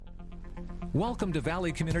Welcome to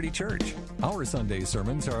Valley Community Church. Our Sunday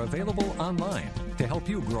sermons are available online to help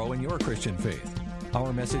you grow in your Christian faith.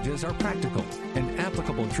 Our messages are practical and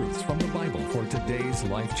applicable truths from the Bible for today's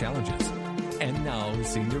life challenges. And now,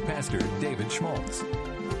 Senior Pastor David Schmaltz.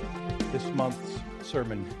 This month's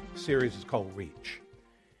sermon series is called Reach.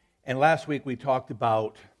 And last week we talked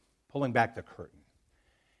about pulling back the curtain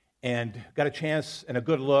and got a chance and a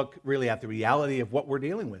good look really at the reality of what we're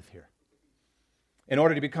dealing with here. In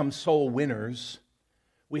order to become soul winners,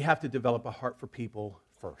 we have to develop a heart for people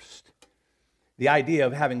first. The idea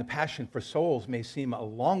of having a passion for souls may seem a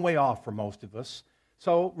long way off for most of us,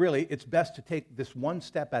 so really it's best to take this one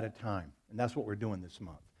step at a time, and that's what we're doing this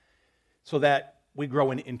month, so that we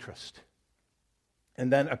grow in interest,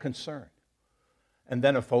 and then a concern, and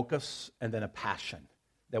then a focus, and then a passion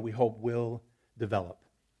that we hope will develop.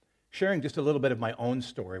 Sharing just a little bit of my own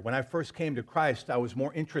story. When I first came to Christ, I was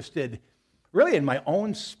more interested really in my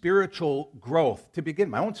own spiritual growth, to begin,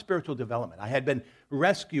 my own spiritual development. I had been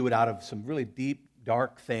rescued out of some really deep,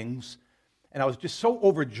 dark things, and I was just so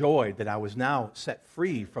overjoyed that I was now set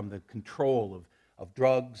free from the control of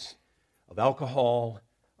drugs, of alcohol,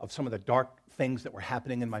 of some of the dark things that were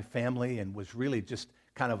happening in my family, and was really just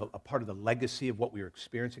kind of a part of the legacy of what we were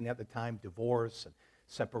experiencing at the time, divorce and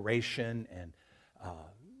separation and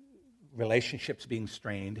relationships being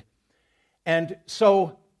strained. And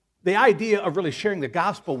so the idea of really sharing the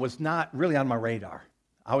gospel was not really on my radar.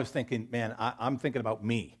 I was thinking, man, I'm thinking about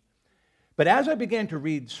me. But as I began to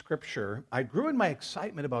read Scripture, I grew in my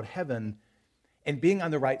excitement about heaven and being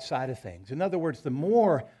on the right side of things. In other words, the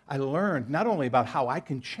more I learned not only about how I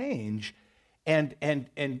can change and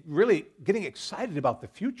really getting excited about the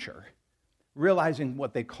future, realizing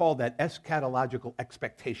what they call that eschatological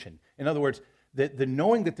expectation. In other words, the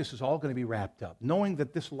knowing that this is all going to be wrapped up, knowing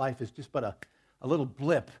that this life is just but a little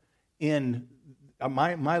blip in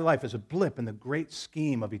my life is a blip in the great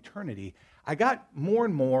scheme of eternity, I got more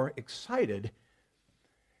and more excited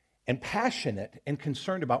and passionate and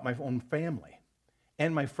concerned about my own family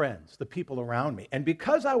and my friends, the people around me. And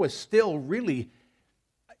because I was still really,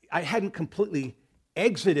 I hadn't completely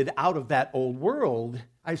exited out of that old world,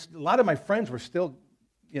 a lot of my friends were still,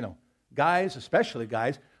 guys, especially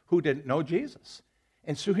guys, who didn't know Jesus.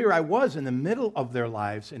 And so here I was in the middle of their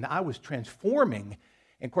lives, and I was transforming.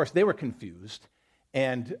 And of course, they were confused,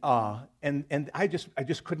 and I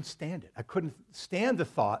just couldn't stand it. I couldn't stand the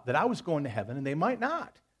thought that I was going to heaven and they might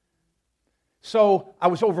not. So I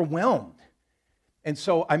was overwhelmed. And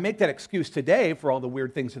so I make that excuse today for all the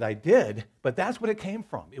weird things that I did, but that's what it came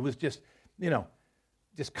from. It was just,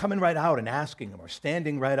 just coming right out and asking them, or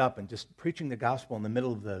standing right up and just preaching the gospel in the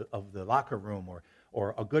middle of the locker room, or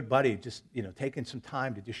a good buddy just, taking some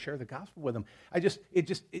time to just share the gospel with them.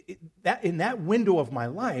 That in that window of my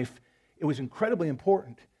life, it was incredibly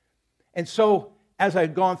important. And so as I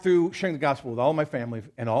had gone through sharing the gospel with all my family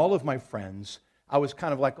and all of my friends, I was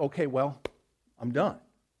kind of like, okay, well, I'm done.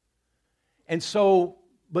 And so,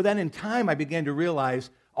 but then in time, I began to realize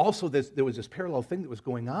also there was this parallel thing that was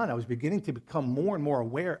going on. I was beginning to become more and more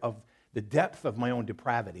aware of the depth of my own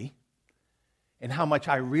depravity and how much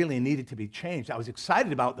I really needed to be changed. I was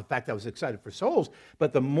excited about the fact that I was excited for souls,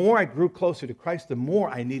 but the more I grew closer to Christ, the more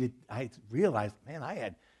I realized, man, I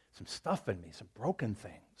had some stuff in me, some broken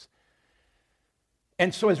things.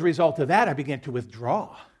 And so as a result of that, I began to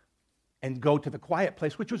withdraw and go to the quiet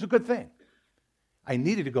place, which was a good thing. I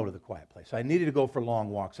needed to go to the quiet place. I needed to go for long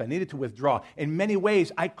walks. I needed to withdraw. In many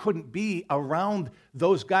ways, I couldn't be around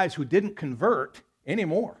those guys who didn't convert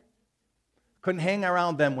anymore. Couldn't hang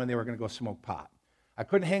around them when they were going to go smoke pot. I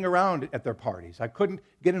couldn't hang around at their parties. I couldn't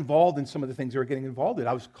get involved in some of the things they were getting involved in.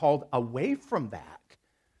 I was called away from that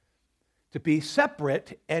to be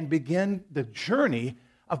separate and begin the journey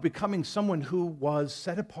of becoming someone who was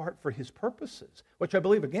set apart for his purposes, which I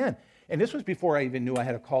believe, again, and this was before I even knew I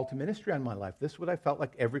had a call to ministry on my life. This is what I felt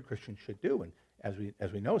like every Christian should do, and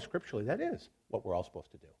as we know scripturally, that is what we're all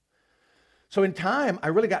supposed to do. So in time, I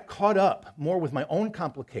really got caught up more with my own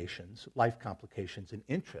complications, life complications, and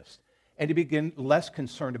interests, and to begin less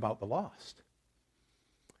concerned about the lost.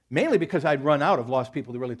 Mainly because I'd run out of lost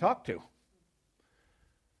people to really talk to.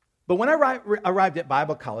 But when I arrived at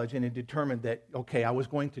Bible college and had determined that, okay, I was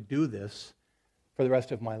going to do this for the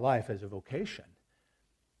rest of my life as a vocation,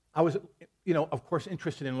 I was, of course,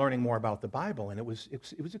 interested in learning more about the Bible, and it was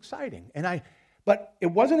exciting. But it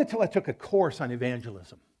wasn't until I took a course on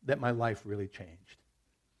evangelism that my life really changed.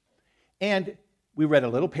 And we read a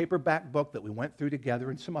little paperback book that we went through together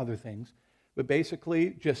and some other things, but basically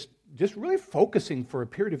just really focusing for a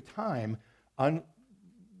period of time on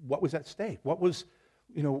what was at stake. What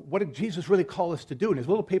did Jesus really call us to do? In his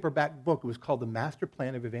little paperback book, it was called The Master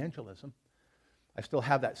Plan of Evangelism. I still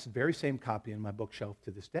have that very same copy in my bookshelf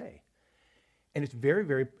to this day. And it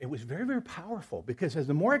was very, very powerful because as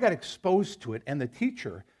the more I got exposed to it, and the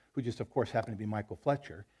teacher, who just, of course, happened to be Michael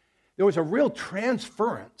Fletcher, there was a real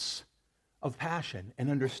transference of passion and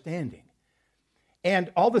understanding.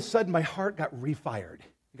 And all of a sudden, my heart got refired.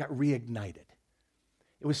 It got reignited.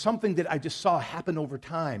 It was something that I just saw happen over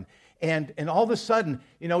time. And all of a sudden,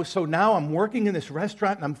 so now I'm working in this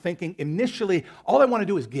restaurant, and I'm thinking, initially, all I want to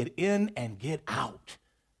do is get in and get out.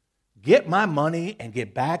 Get my money and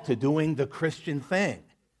get back to doing the Christian thing.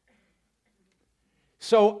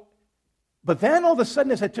 So, but then all of a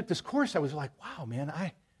sudden, as I took this course, I was like, wow, man,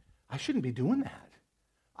 I shouldn't be doing that.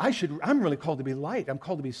 I'm really called to be light. I'm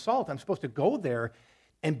called to be salt. I'm supposed to go there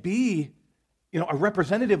and be, a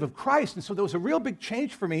representative of Christ. And so there was a real big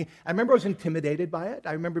change for me. I remember I was intimidated by it.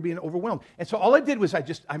 I remember being overwhelmed. And so all I did was I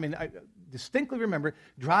distinctly remember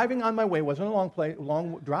driving on my way, wasn't a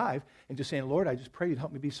long drive, and just saying, Lord, I just pray you'd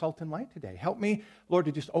help me be salt and light today. Help me, Lord,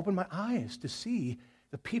 to just open my eyes to see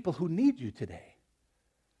the people who need you today.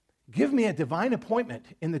 Give me a divine appointment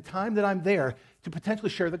in the time that I'm there to potentially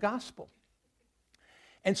share the gospel.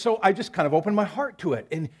 And so I just kind of opened my heart to it.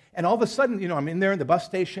 And all of a sudden, I'm in there in the bus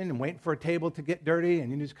station and waiting for a table to get dirty,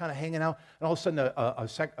 and you're just kind of hanging out. And all of a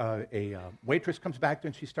sudden, a waitress comes back to her,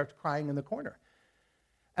 and she starts crying in the corner.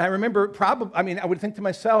 And I remember I would think to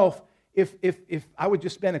myself, if I would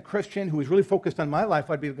just been a Christian who was really focused on my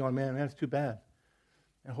life, I'd be going, man, that's too bad.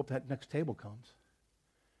 I hope that next table comes.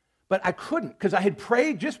 But I couldn't, because I had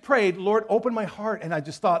just prayed, Lord, open my heart. And I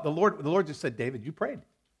just thought, the Lord just said, David, you prayed.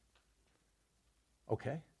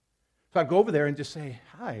 Okay. So I'd go over there and just say,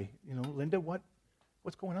 hi, Linda,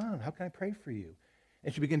 what's going on? How can I pray for you?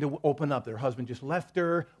 And she'd begin to open up. Her husband just left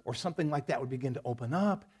her, or something like that would begin to open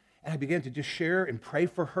up. And I began to just share and pray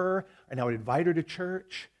for her, and I would invite her to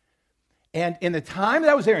church. And in the time that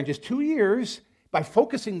I was there, in just 2 years, by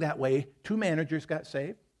focusing that way, 2 managers got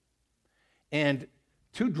saved. And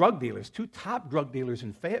 2 top drug dealers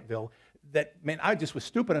in Fayetteville that, man, I just was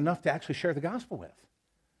stupid enough to actually share the gospel with.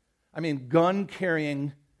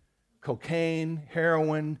 Gun-carrying, cocaine,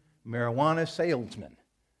 heroin, marijuana salesmen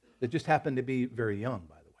that just happened to be very young,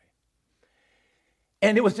 by the way.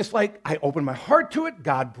 And it was just like I opened my heart to it.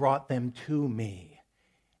 God brought them to me.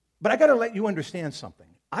 But I got to let you understand something.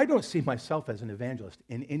 I don't see myself as an evangelist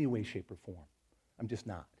in any way, shape, or form. I'm just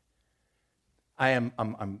not. I'm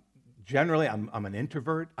an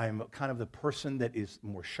introvert. I'm kind of the person that is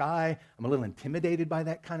more shy. I'm a little intimidated by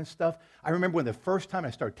that kind of stuff. I remember when the first time I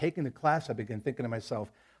started taking the class, I began thinking to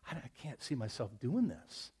myself, I can't see myself doing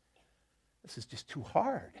this. This is just too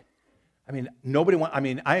hard. I am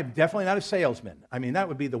definitely not a salesman. That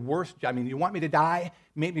would be the worst. You want me to die?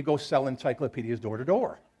 Make me go sell encyclopedias door to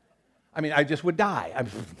door. I just would die.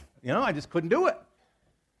 I just couldn't do it.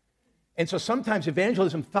 And so sometimes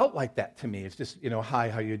evangelism felt like that to me. It's just, hi,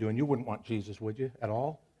 how you doing? You wouldn't want Jesus, would you, at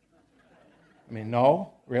all?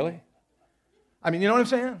 No, really? You know what I'm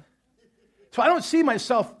saying? So I don't see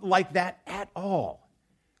myself like that at all.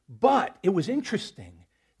 But it was interesting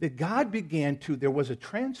that God there was a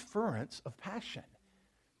transference of passion.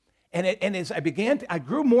 And as I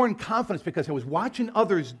grew more in confidence because I was watching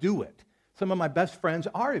others do it. Some of my best friends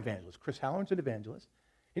are evangelists. Chris Halloran's an evangelist.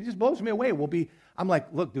 It just blows me away. I'm like,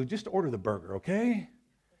 look, dude, just order the burger, okay?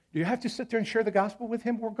 Do you have to sit there and share the gospel with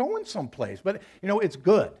him? We're going someplace. But, it's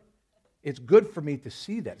good. It's good for me to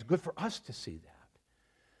see that. It's good for us to see that.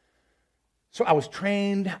 So I was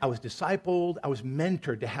trained, I was discipled, I was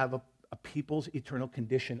mentored to have a people's eternal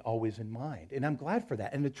condition always in mind. And I'm glad for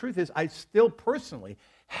that. And the truth is, I still personally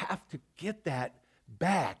have to get that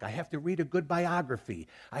back. I have to read a good biography.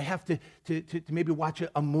 I have to maybe watch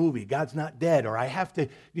a movie, God's Not Dead, or I have to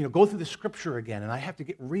go through the scripture again, and I have to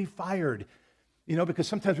get refired, because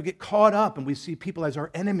sometimes we get caught up and we see people as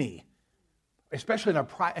our enemy, especially in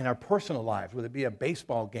our personal lives, whether it be a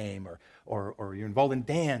baseball game or you're involved in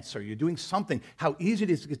dance or you're doing something. How easy it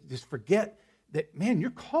is to just forget that, man,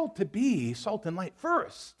 you're called to be salt and light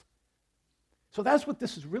first. So that's what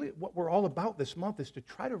we're all about this month, is to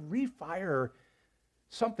try to refire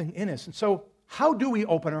something in us. And so how do we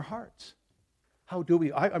open our hearts? How do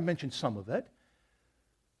we? I mentioned some of it.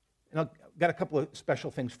 And I've got a couple of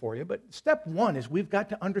special things for you. But step 1 is we've got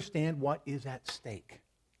to understand what is at stake.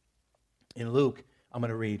 In Luke, I'm going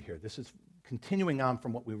to read here. This is continuing on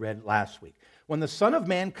from what we read last week. When the Son of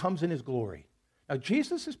Man comes in his glory. Now,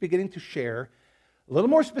 Jesus is beginning to share a little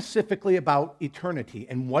more specifically about eternity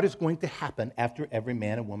and what is going to happen after every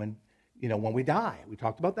man and woman, when we die. We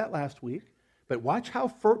talked about that last week. But watch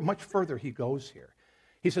how much further he goes here.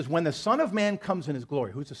 He says, when the Son of Man comes in his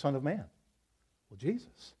glory. Who's the Son of Man? Well,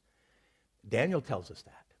 Jesus. Daniel tells us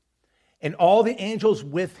that. and all the angels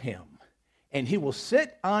with him, and he will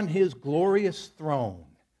sit on his glorious throne.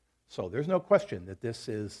 So there's no question that this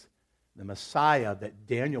is the Messiah that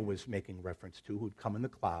Daniel was making reference to, who'd come in the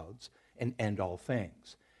clouds and end all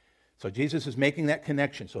things. So Jesus is making that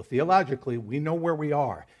connection. So theologically, we know where we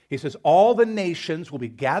are. He says, all the nations will be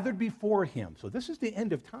gathered before him. So this is the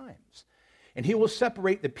end of times. And he will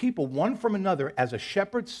separate the people one from another as a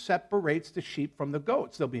shepherd separates the sheep from the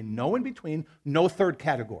goats. There'll be no in between, no third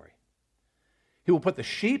category. He will put the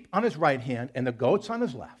sheep on his right hand and the goats on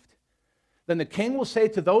his left. Then the king will say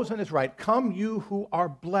to those on his right, come, you who are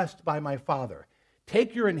blessed by my Father.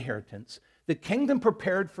 Take your inheritance, the kingdom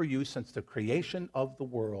prepared for you since the creation of the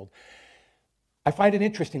world. I find it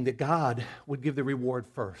interesting that God would give the reward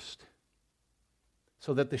first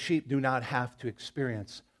so that the sheep do not have to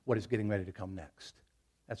experience what is getting ready to come next.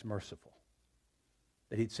 That's merciful.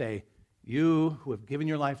 That he'd say, you who have given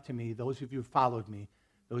your life to me, those of you who followed me,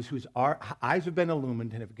 those whose eyes have been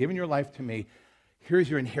illumined and have given your life to me, here's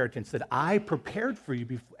your inheritance that I prepared for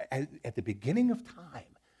you at the beginning of time.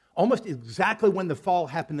 Almost exactly when the fall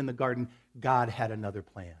happened in the garden, God had another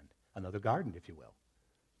plan, another garden, if you will.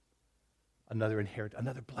 Another inheritance,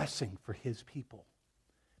 another blessing for his people.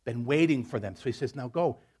 Been waiting for them. So he says, now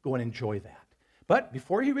go and enjoy that. But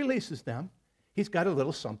before he releases them, he's got a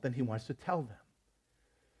little something he wants to tell them.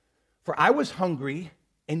 For I was hungry,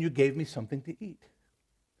 and you gave me something to eat.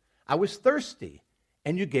 I was thirsty,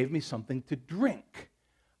 and you gave me something to drink.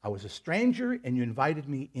 I was a stranger, and you invited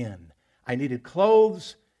me in. I needed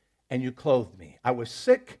clothes, and you clothed me. I was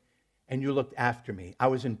sick, and you looked after me. I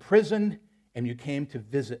was in prison, and you came to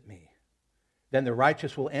visit me. Then the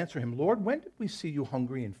righteous will answer him, Lord, when did we see you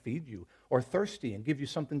hungry and feed you, or thirsty and give you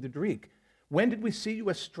something to drink? When did we see you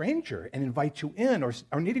a stranger and invite you in, or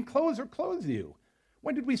needing clothes or clothe you?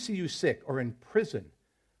 When did we see you sick or in prison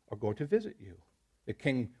or go to visit you? The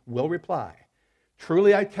king will reply,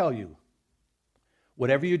 truly I tell you,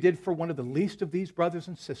 whatever you did for one of the least of these brothers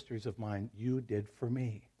and sisters of mine, you did for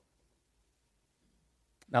me.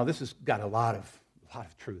 Now, this has got a lot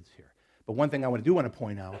of truths here. But one thing I want to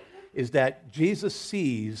point out is that Jesus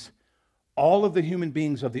sees all of the human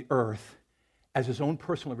beings of the earth as his own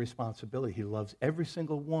personal responsibility. He loves every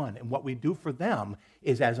single one. And what we do for them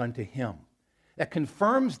is as unto him. That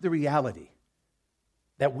confirms the reality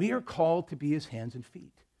that we are called to be his hands and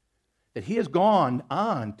feet. That he has gone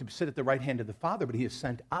on to sit at the right hand of the Father, but he has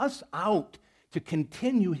sent us out to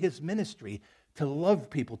continue his ministry, to love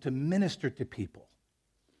people, to minister to people.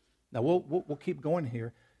 Now, we'll keep going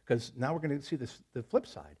here, because now we're going to see the flip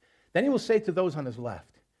side. Then he will say to those on his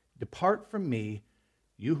left, depart from me,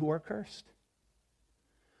 you who are cursed,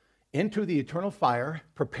 into the eternal fire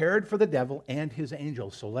prepared for the devil and his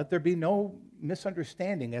angels. So let there be no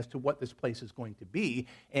misunderstanding as to what this place is going to be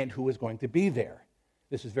and who is going to be there.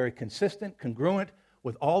 This is very consistent, congruent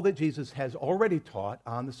with all that Jesus has already taught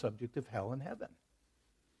on the subject of hell and heaven.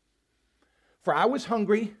 For I was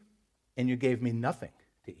hungry, and you gave me nothing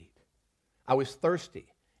to eat. I was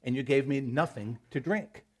thirsty, and you gave me nothing to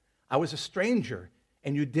drink. I was a stranger,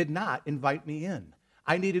 and you did not invite me in.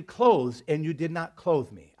 I needed clothes, and you did not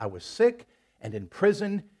clothe me. I was sick and in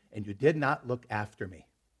prison, and you did not look after me.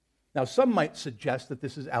 Now, some might suggest that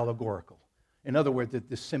this is allegorical. In other words, that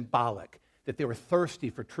this is symbolic, that they were thirsty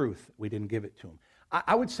for truth. We didn't give it to them.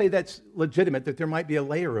 I would say that's legitimate, that there might be a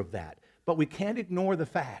layer of that. But we can't ignore the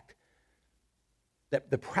fact that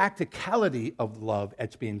the practicality of love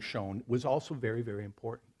that's being shown was also very, very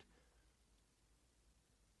important.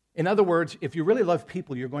 In other words, if you really love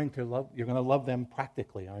people, you're going to love them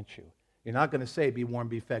practically, aren't you? You're not going to say, be warm,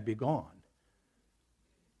 be fed, be gone.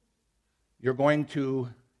 You're going to,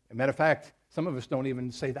 as a matter of fact, some of us don't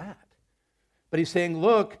even say that. But he's saying,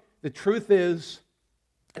 look, the truth is,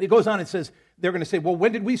 and he goes on and says, they're going to say, well,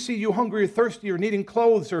 when did we see you hungry or thirsty or needing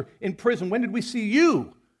clothes or in prison? When did we see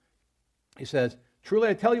you? He says, truly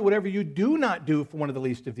I tell you, whatever you do not do for one of the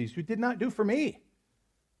least of these, you did not do for me.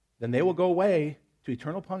 Then they will go away to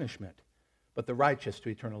eternal punishment, but the righteous to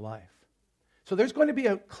eternal life. So there's going to be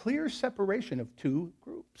a clear separation of two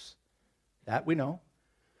groups. That we know.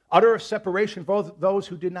 Utter separation for those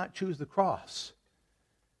who did not choose the cross,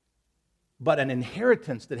 but an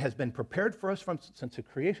inheritance that has been prepared for us since the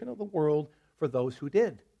creation of the world for those who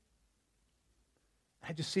did.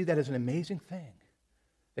 I just see that as an amazing thing,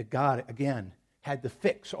 that God, again, had the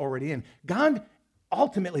fix already in. God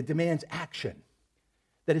ultimately demands action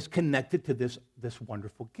that is connected to this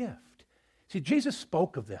wonderful gift. See, Jesus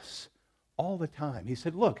spoke of this all the time. He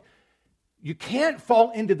said, look, you can't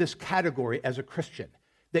fall into this category as a Christian,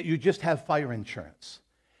 that you just have fire insurance.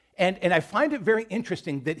 And I find it very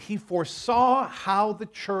interesting that he foresaw how the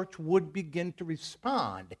church would begin to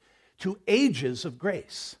respond to ages of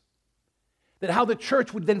grace. That how the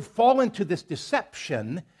church would then fall into this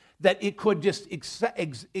deception that it could just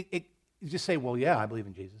just say, well, yeah, I believe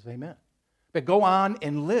in Jesus, amen. But go on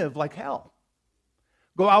and live like hell.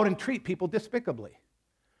 Go out and treat people despicably.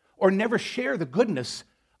 Or never share the goodness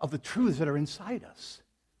of the truths that are inside us.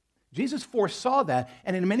 Jesus foresaw that,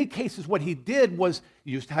 and in many cases what he did was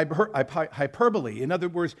used hyperbole. In other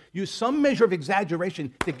words, use some measure of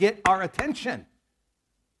exaggeration to get our attention.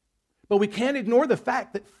 But we can't ignore the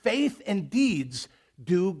fact that faith and deeds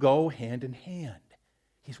do go hand in hand.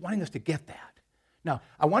 He's wanting us to get that. Now,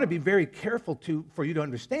 I want to be very careful for you to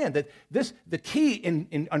understand that the key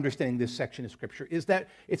in understanding this section of Scripture is that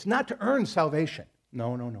it's not to earn salvation.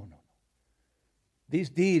 No. These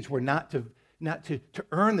deeds were not to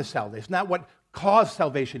earn the salvation. It's not what caused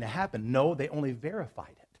salvation to happen. No, they only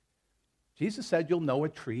verified it. Jesus said, you'll know a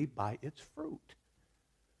tree by its fruit.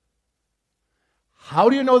 How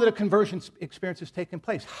do you know that a conversion experience has taken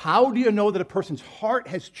place? How do you know that a person's heart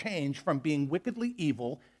has changed from being wickedly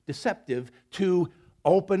evil, deceptive, to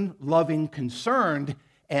open, loving, concerned,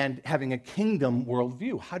 and having a kingdom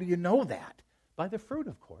worldview? How do you know that? By the fruit,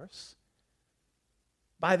 of course.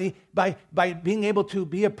 By being able to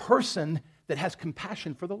be a person that has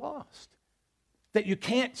compassion for the lost. That you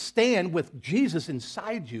can't stand with Jesus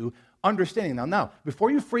inside you, understanding. Now,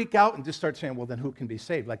 before you freak out and just start saying, well, then who can be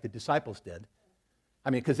saved, like the disciples did?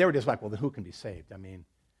 Because they were just like, well, then who can be saved?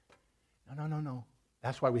 No.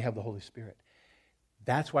 That's why we have the Holy Spirit.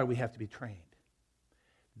 That's why we have to be trained.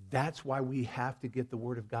 That's why we have to get the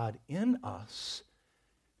Word of God in us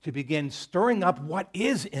to begin stirring up what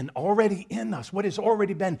is already in us, what has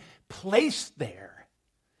already been placed there.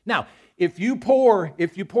 Now, if you pour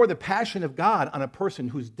the passion of God on a person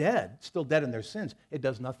who's dead, still dead in their sins, it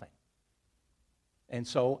does nothing. And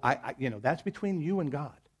so, that's between you and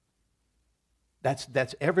God.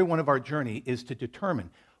 That's every one of our journey is to determine,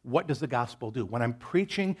 what does the gospel do? When I'm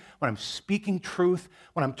preaching, when I'm speaking truth,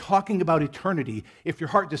 when I'm talking about eternity, if your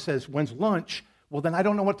heart just says, when's lunch? Well, then I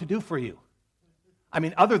don't know what to do for you.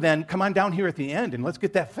 Other than, come on down here at the end and let's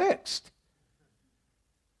get that fixed.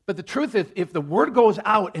 But the truth is, if the word goes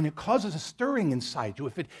out and it causes a stirring inside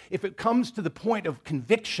you, if it comes to the point of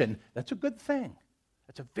conviction, that's a good thing.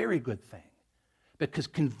 That's a very good thing. Because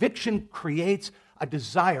conviction creates a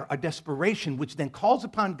desire, a desperation, which then calls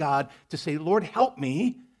upon God to say, Lord, help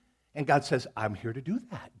me. And God says, I'm here to do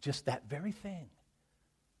that, just that very thing.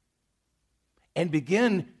 And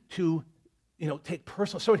begin to, take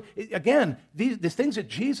personal. So again, these things that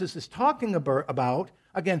Jesus is talking about,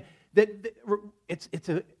 again, it's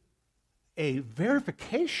a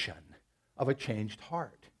verification of a changed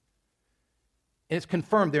heart. And it's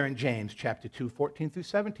confirmed there in James chapter 2, 14 through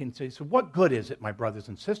 17. It says, so what good is it, my brothers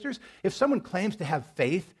and sisters, if someone claims to have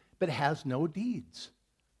faith but has no deeds?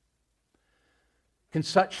 Can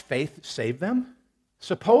such faith save them?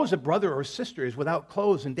 Suppose a brother or sister is without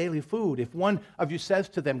clothes and daily food. If one of you says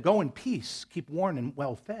to them, go in peace, keep warm and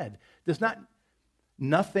well fed, does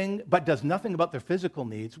nothing about their physical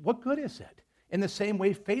needs, what good is it? In the same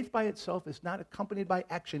way, faith by itself is not accompanied by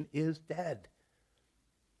action is dead.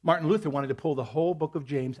 Martin Luther wanted to pull the whole book of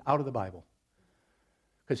James out of the Bible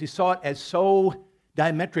because he saw it as so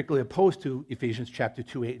diametrically opposed to Ephesians chapter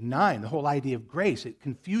 2, 8, and 9. The whole idea of grace, it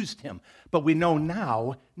confused him. But we know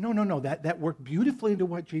now, no, that worked beautifully into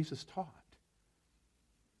what Jesus taught.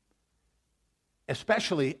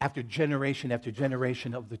 Especially after generation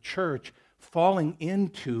of the church falling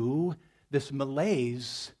into this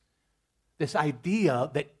malaise, this idea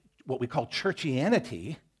that what we call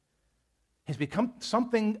churchianity has become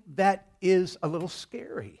something that is a little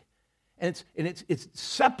scary. And it's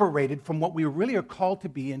separated from what we really are called to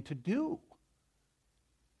be and to do.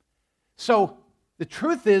 So the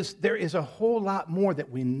truth is, there is a whole lot more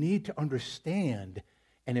that we need to understand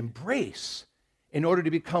and embrace in order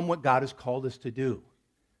to become what God has called us to do.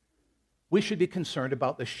 We should be concerned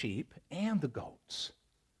about the sheep and the goats.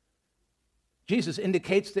 Jesus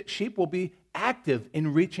indicates that sheep will be active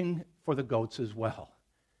in reaching for the goats as well.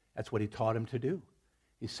 That's what he taught him to do.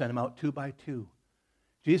 He sent them out 2 by 2.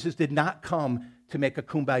 Jesus did not come to make a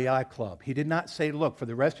kumbaya club. He did not say, look, for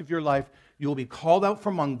the rest of your life, you will be called out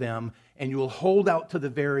from among them, and you will hold out to the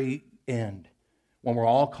very end, when we're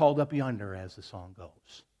all called up yonder, as the song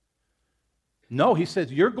goes. No, he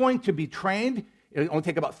says, you're going to be trained. It'll only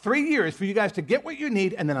take about 3 years for you guys to get what you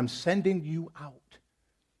need, and then I'm sending you out.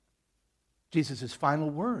 Jesus'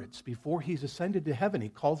 final words before he's ascended to heaven, he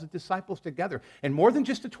calls the disciples together. And more than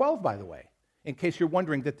just the 12, by the way, in case you're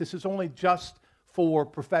wondering that this is only just for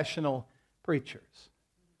professional preachers.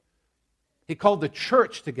 He called the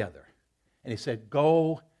church together, and he said,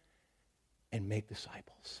 go and make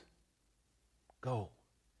disciples. Go.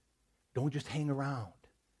 Don't just hang around.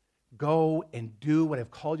 Go and do what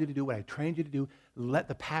I've called you to do, what I trained you to do. Let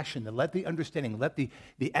the passion, let the understanding, let the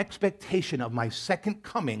expectation of my second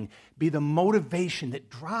coming be the motivation that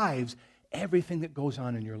drives everything that goes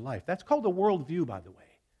on in your life. That's called a worldview, by the way.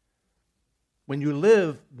 When you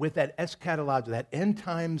live with that eschatology, that end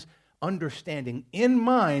times understanding in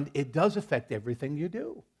mind, it does affect everything you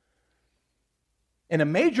do. In a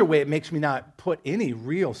major way, it makes me not put any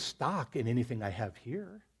real stock in anything I have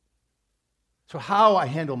here. So how I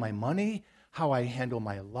handle my money, how I handle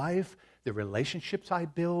my life, the relationships I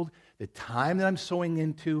build, the time that I'm sowing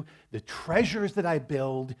into, the treasures that I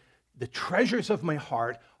build, the treasures of my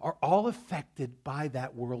heart are all affected by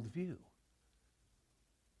that worldview.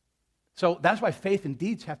 So that's why faith and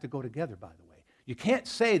deeds have to go together, by the way. You can't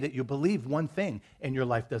say that you believe one thing and your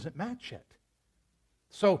life doesn't match it.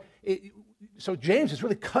 So James is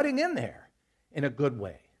really cutting in there in a good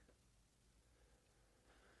way.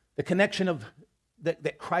 The connection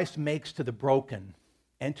that Christ makes to the broken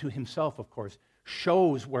and to himself, of course,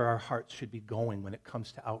 shows where our hearts should be going when it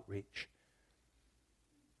comes to outreach.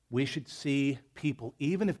 We should see people,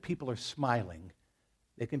 even if people are smiling,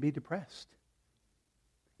 they can be depressed.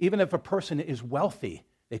 Even if a person is wealthy,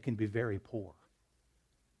 they can be very poor.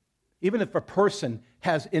 Even if a person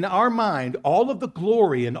has in our mind all of the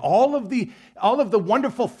glory and all of the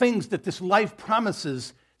wonderful things that this life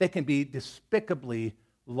promises, they can be despicably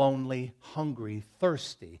lonely, hungry,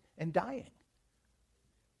 thirsty, and dying.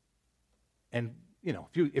 And,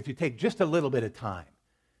 if you take just a little bit of time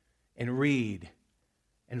and read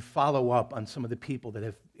and follow up on some of the people that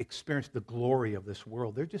have experienced the glory of this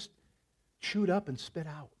world, they're just chewed up and spit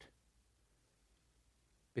out.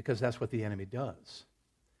 Because that's what the enemy does.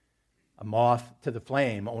 A moth to the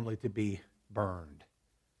flame only to be burned.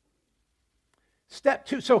 Step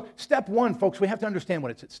 2. So step 1, folks, we have to understand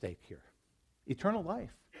what is at stake here. Eternal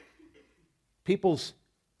life. People's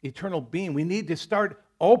eternal being. We need to start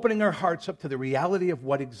opening our hearts up to the reality of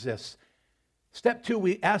what exists. Step 2,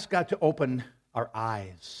 we ask God to open our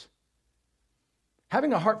eyes.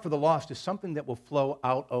 Having a heart for the lost is something that will flow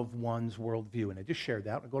out of one's worldview. And I just shared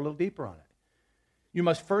that. I'll go a little deeper on it. You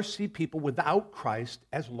must first see people without Christ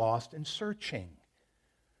as lost and searching.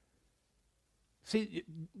 See,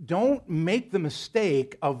 don't make the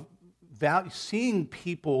mistake of seeing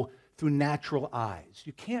people through natural eyes.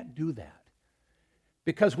 You can't do that.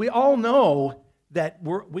 Because we all know that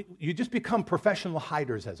you just become professional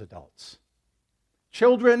hiders as adults.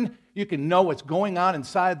 Children, you can know what's going on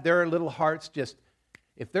inside their little hearts. Just,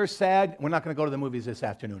 if they're sad, we're not going to go to the movies this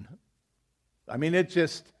afternoon. I mean, it's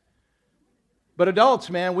just... But adults,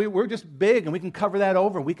 man, we're just big, and we can cover that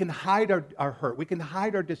over. We can hide our hurt. We can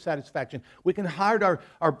hide our dissatisfaction. We can hide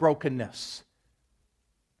our brokenness.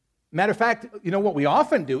 Matter of fact, what we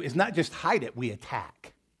often do is not just hide it, we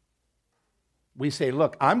attack. We say,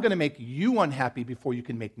 look, I'm going to make you unhappy before you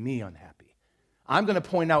can make me unhappy. I'm going to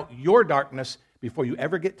point out your darkness before you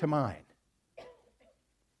ever get to mine.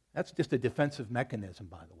 That's just a defensive mechanism,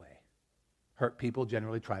 by the way. Hurt people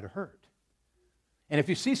generally try to hurt. And if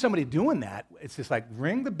you see somebody doing that, it's just like,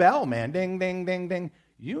 ring the bell, man. Ding, ding, ding, ding.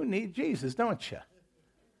 You need Jesus, don't you?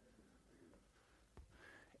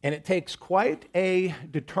 And it takes quite a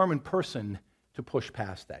determined person to push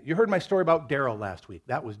past that. You heard my story about Daryl last week.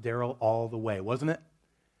 That was Daryl all the way, wasn't it?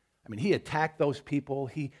 I mean, he attacked those people.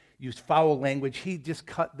 He used foul language. He just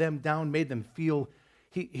cut them down, made them feel...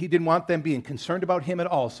 He didn't want them being concerned about him at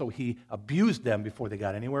all, so he abused them before they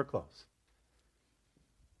got anywhere close.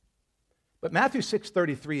 But Matthew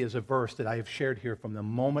 6:33 is a verse that I have shared here from the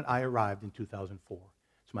moment I arrived in 2004.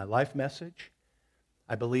 It's my life message.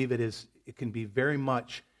 I believe it can be very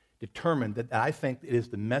much determined that I think it is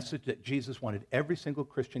the message that Jesus wanted every single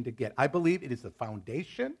Christian to get. I believe it is the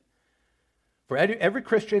foundation for every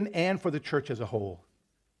Christian and for the church as a whole.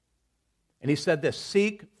 And he said this,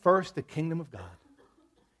 seek first the kingdom of God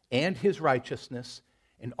and his righteousness,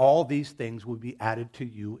 and all these things will be added to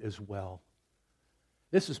you as well.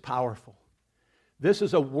 This is powerful. This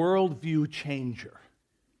is a worldview changer.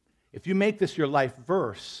 If you make this your life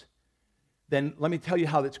verse, then let me tell you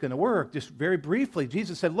how that's going to work. Just very briefly,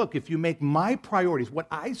 Jesus said, look, if you make my priorities, what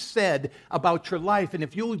I said about your life, and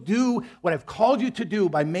if you'll do what I've called you to do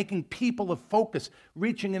by making people of focus,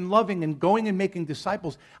 reaching and loving and going and making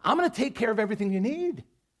disciples, I'm going to take care of everything you need.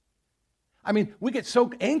 I mean, we get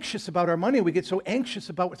so anxious about our money. We get so anxious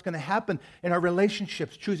about what's going to happen in our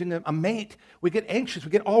relationships, choosing a mate. We get anxious. We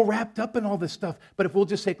get all wrapped up in all this stuff. But if we'll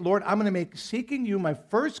just say, Lord, I'm going to make seeking you my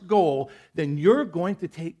first goal, then you're going to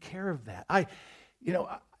take care of that. I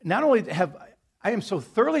am so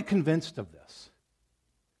thoroughly convinced of this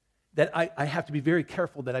that I have to be very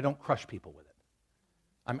careful that I don't crush people with it.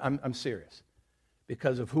 I'm serious.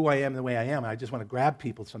 Because of who I am and the way I am, I just want to grab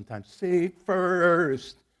people sometimes. Seek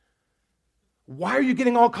first. Why are you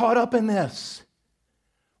getting all caught up in this?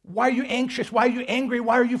 Why are you anxious? Why are you angry?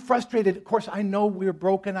 Why are you frustrated? Of course, I know we're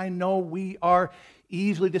broken. I know we are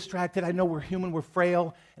easily distracted. I know we're human, we're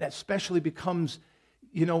frail. And that especially becomes,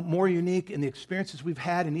 more unique in the experiences we've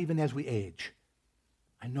had and even as we age.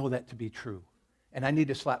 I know that to be true. And I need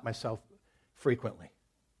to slap myself frequently.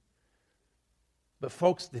 But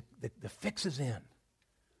folks, the fix is in.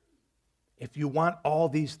 If you want all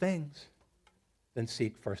these things, then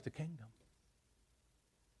seek first the kingdom.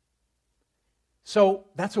 So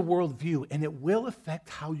that's a worldview, and it will affect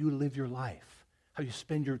how you live your life, how you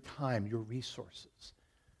spend your time, your resources.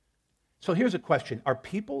 So here's a question. Are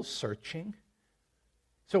people searching?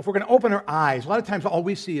 So if we're going to open our eyes, a lot of times all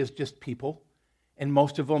we see is just people, and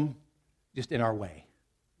most of them just in our way.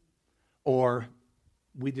 Or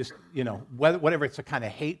we just, whatever it's a kind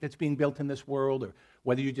of hate that's being built in this world, or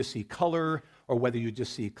whether you just see color, or whether you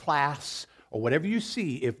just see class, or whatever you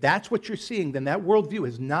see, if that's what you're seeing, then that worldview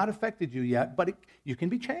has not affected you yet, but you can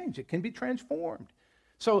be changed. It can be transformed.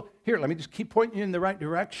 So here, let me just keep pointing you in the right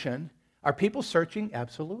direction. Are people searching?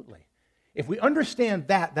 Absolutely. If we understand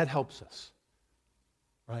that helps us,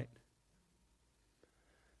 right?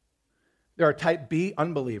 There are type B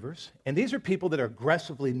unbelievers, and these are people that are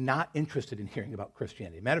aggressively not interested in hearing about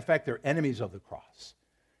Christianity. Matter of fact, they're enemies of the cross.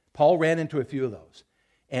 Paul ran into a few of those.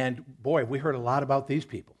 And boy, we heard a lot about these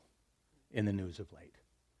people in the news of late,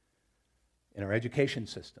 in our education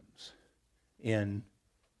systems, in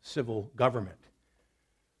civil government,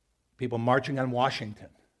 people marching on Washington.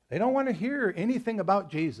 They don't want to hear anything about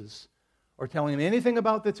Jesus or telling them anything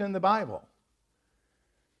about that's in the Bible.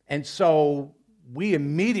 And so we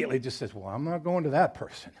immediately just says, well, I'm not going to that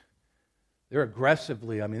person. They're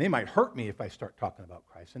aggressively, they might hurt me if I start talking about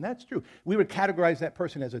Christ. And that's true. We would categorize that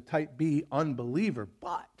person as a type B unbeliever,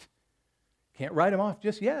 but can't write them off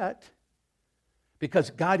just yet.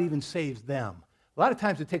 Because God even saves them. A lot of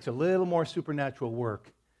times it takes a little more supernatural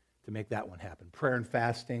work to make that one happen. Prayer and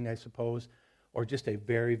fasting, I suppose, or just a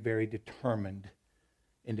very, very determined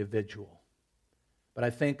individual. But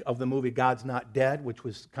I think of the movie God's Not Dead, which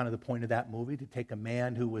was kind of the point of that movie, to take a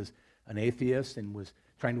man who was an atheist and was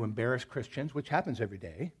trying to embarrass Christians, which happens every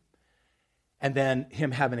day, and then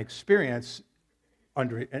him have an experience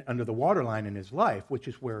under the waterline in his life, which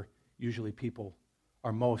is where usually people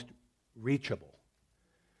are most reachable.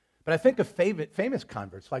 But I think of famous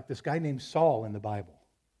converts, like this guy named Saul in the Bible,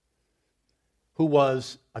 who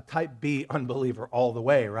was a type B unbeliever all the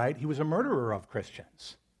way, right? He was a murderer of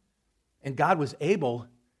Christians. And God was able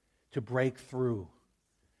to break through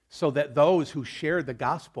so that those who shared the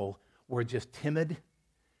gospel were just timid,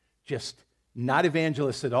 just not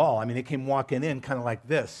evangelists at all. They came walking in kind of like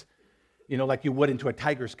this, like you would into a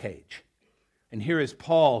tiger's cage. And here is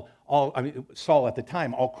Saul at the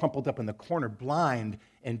time, all crumpled up in the corner, blind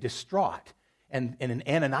and distraught. And an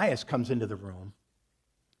Ananias comes into the room.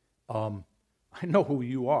 I know who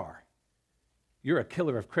you are. You're a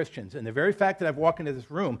killer of Christians. And the very fact that I've walked into this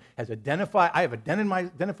room I have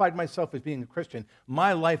identified myself as being a Christian.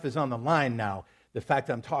 My life is on the line now, the fact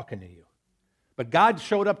that I'm talking to you. But God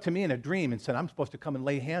showed up to me in a dream and said, I'm supposed to come and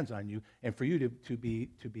lay hands on you and for you to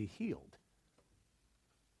be healed.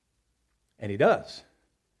 And he does.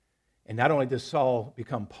 And not only does Saul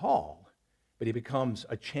become Paul, but he becomes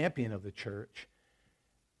a champion of the church,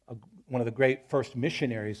 one of the great first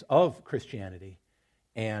missionaries of Christianity,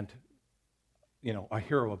 and, a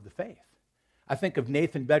hero of the faith. I think of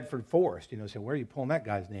Nathan Bedford Forrest. Say, where are you pulling that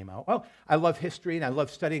guy's name out? Well, I love history and I love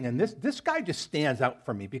studying, and this guy just stands out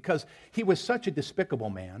for me because he was such a despicable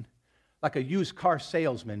man. Like a used car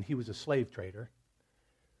salesman, he was a slave trader.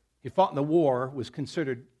 He fought in the war, was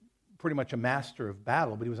considered pretty much a master of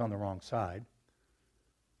battle, but he was on the wrong side.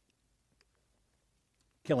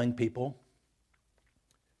 Killing people.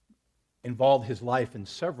 Involved his life in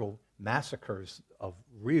several massacres of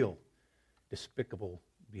real despicable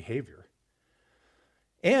behavior.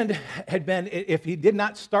 And had been, if he did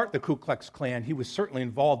not start the Ku Klux Klan, he was certainly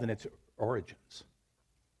involved in its origins.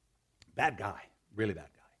 Bad guy, really bad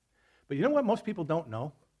guy. But you know what most people don't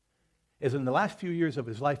know? Is in the last few years of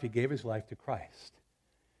his life, he gave his life to Christ.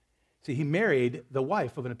 See, he married the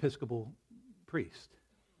wife of an Episcopal priest.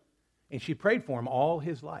 And she prayed for him all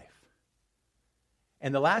his life.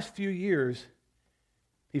 And the last few years,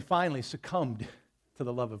 he finally succumbed to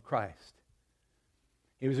the love of Christ.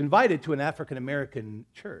 He was invited to an African-American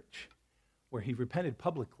church where he repented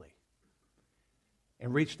publicly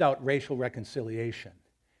and reached out racial reconciliation.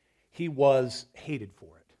 He was hated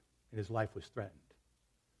for it, and his life was threatened,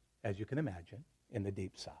 as you can imagine, in the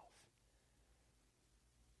Deep South.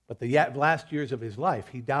 But the last years of his life,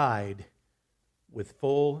 he died with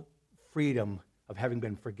full freedom of having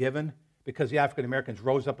been forgiven because the African Americans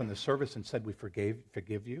rose up in the service and said, we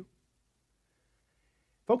forgive you.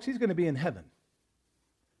 Folks, he's going to be in heaven.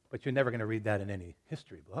 But you're never going to read that in any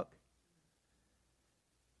history book.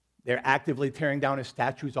 They're actively tearing down his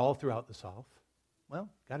statues all throughout the South. Well,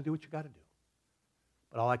 got to do what you got to do.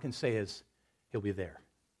 But all I can say is he'll be there.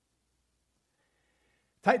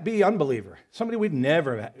 Type B, unbeliever. Somebody we'd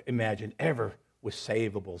never imagined ever was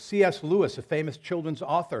savable. C.S. Lewis, a famous children's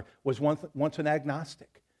author, was once an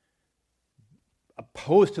agnostic.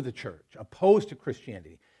 Opposed to the church, opposed to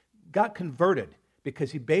Christianity. Got converted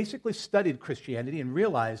because he basically studied Christianity and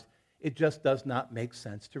realized it just does not make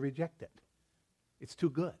sense to reject it. It's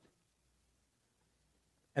too good.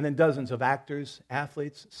 And then dozens of actors,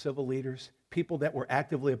 athletes, civil leaders, people that were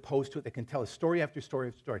actively opposed to it that can tell us story after story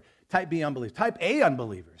after story. Type B unbelievers. Type A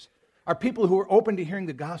unbelievers are people who are open to hearing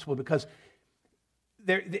the gospel because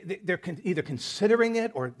they're either considering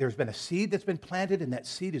it or there's been a seed that's been planted and that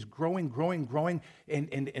seed is growing,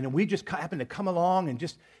 and we just happen to come along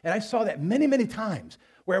and I saw that many, many times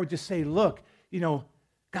where I would just say, look,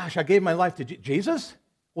 gosh, I gave my life to Jesus?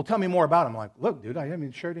 Well, tell me more about him. I'm like, look, dude, I haven't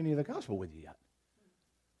even shared any of the gospel with you yet.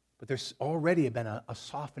 But there's already been a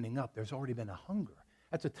softening up. There's already been a hunger.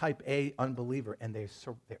 That's a type A unbeliever, and they're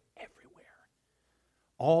everywhere.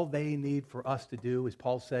 All they need for us to do, as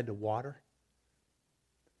Paul said, to water,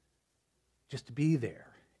 just to be there.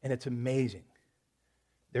 And it's amazing.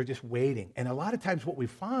 They're just waiting. And a lot of times what we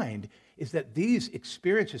find is that these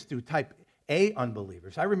experiences through type A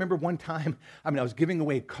unbelievers. I remember one time, I was giving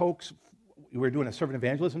away Cokes. We were doing a servant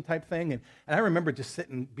evangelism type thing, and I remember just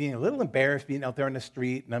sitting, being a little embarrassed, being out there on the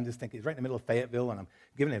street, and I'm just thinking, it's right in the middle of Fayetteville, and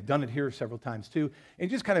I've done it here several times too, and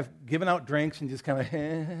just kind of giving out drinks and just kind of,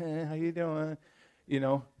 hey, how you doing?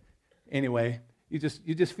 Anyway, you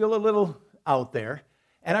just feel a little out there.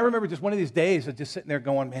 And I remember just one of these days of just sitting there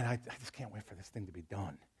going, man, I just can't wait for this thing to be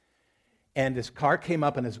done. And this car came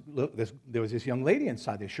up, and there was this young lady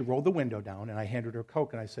inside there. She rolled the window down, and I handed her a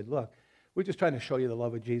Coke, and I said, look, we're just trying to show you the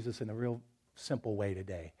love of Jesus in a real simple way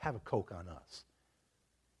today. Have a Coke on us.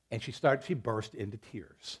 And she burst into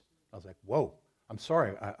tears. I was like, whoa, I'm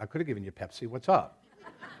sorry. I could have given you Pepsi. What's up?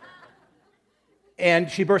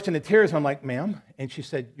 And she burst into tears, and I'm like, ma'am. And she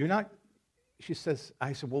said,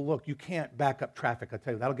 I said, well, look, you can't back up traffic. I'll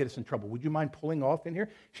tell you, that'll get us in trouble. Would you mind pulling off in here?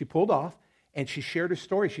 She pulled off, and she shared her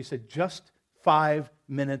story. She said, just 5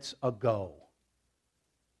 minutes ago,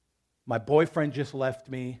 my boyfriend just left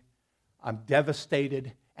me. I'm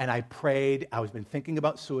devastated, and I prayed. I was been thinking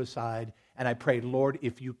about suicide, and I prayed, Lord,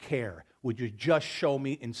 if you care, would you just show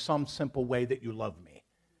me in some simple way that you love me?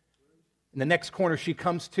 And the next corner she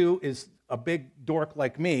comes to is a big dork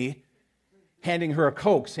like me, handing her a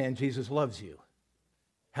Coke, saying, Jesus loves you.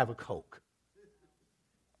 Have a Coke.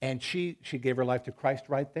 And she gave her life to Christ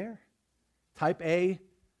right there. Type A,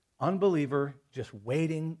 unbeliever, just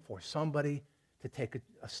waiting for somebody to take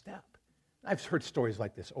a step. I've heard stories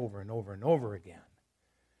like this over and over and over again.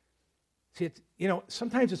 See,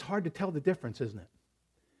 sometimes it's hard to tell the difference, isn't it?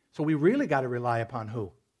 So we really got to rely upon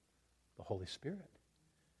who? The Holy Spirit.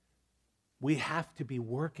 We have to be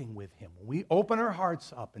working with him. When we open our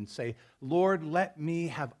hearts up and say, Lord, let me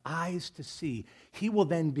have eyes to see, he will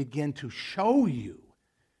then begin to show you.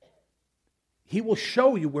 He will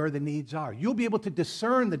show you where the needs are. You'll be able to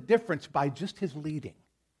discern the difference by just his leading.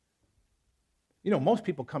 Most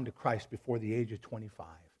people come to Christ before the age of 25,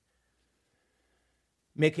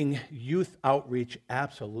 making youth outreach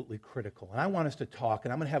absolutely critical. And I want us to talk,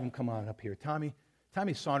 and I'm going to have him come on up here. Tommy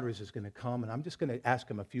Saunders is going to come, and I'm just going to ask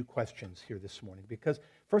him a few questions here this morning because,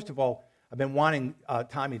 first of all, I've been wanting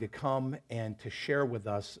Tommy to come and to share with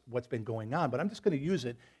us what's been going on, but I'm just going to use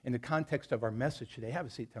it in the context of our message today. Have a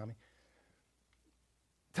seat, Tommy.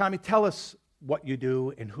 Tommy, tell us what you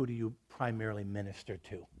do and who do you primarily minister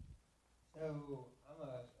to? So I'm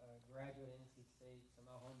a graduate at NC State, so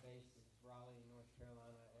my home base is Raleigh, North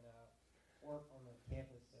Carolina, and I work on the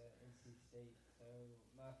campus at NC State. So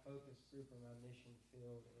my focus group and my mission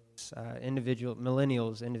field is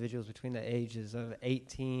individuals between the ages of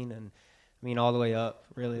 18 and all the way up,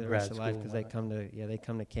 really the rest of life, because they come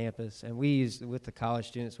to campus. And we use with the college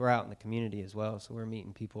students, we're out in the community as well, so we're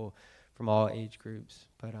meeting people from all age groups.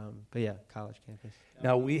 But yeah, college campus.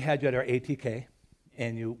 Now we had you at our ATK.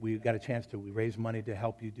 And we got a chance to raise money to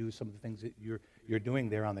help you do some of the things that you're doing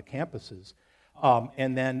there on the campuses.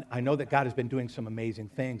 And then I know that God has been doing some amazing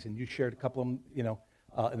things, and you shared a couple of them,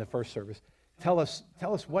 in the first service. Tell us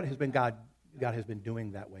what has been God has been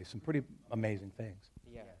doing that way. Some pretty amazing things.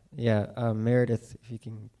 Yeah. Meredith, if you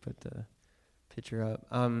can put the picture up.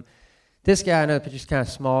 This guy, I know the picture's kind of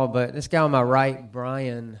small, but this guy on my right,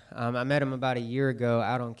 Brian, I met him about a year ago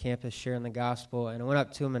out on campus sharing the gospel, and I went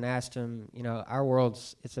up to him and asked him, our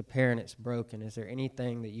world's, it's apparent it's broken. Is there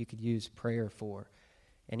anything that you could use prayer for?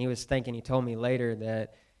 And he was thinking, he told me later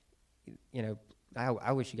that,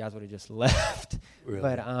 I wish you guys would have just left. Really?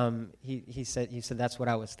 But he said that's what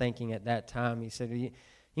I was thinking at that time. He said, you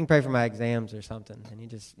can pray for my exams or something. And he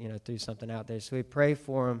just, threw something out there. So we prayed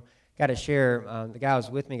for him. Got to share, the guy who was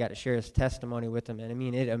with me got to share his testimony with him,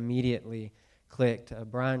 and it immediately clicked.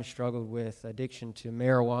 Brian struggled with addiction to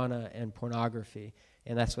marijuana and pornography,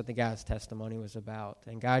 and that's what the guy's testimony was about.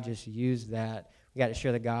 And God just used that. We got to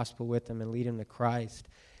share the gospel with him and lead him to Christ.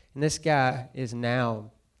 And this guy is now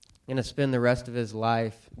going to spend the rest of his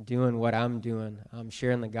life doing what I'm doing,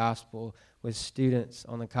 sharing the gospel with students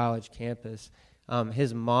on the college campus.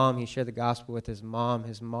 His mom, he shared the gospel with his mom.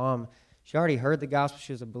 His mom, she already heard the gospel.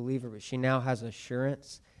 She was a believer, but she now has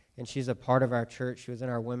assurance, and she's a part of our church. She was in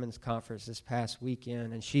our women's conference this past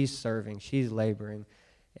weekend, and she's serving. She's laboring.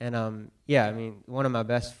 And, one of my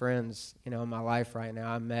best friends, in my life right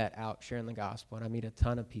now, I met out sharing the gospel, and I meet a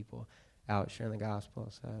ton of people out sharing the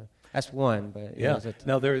gospel. So that's one. But yeah.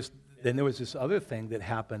 Now, there was this other thing that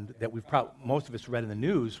happened that most of us read in the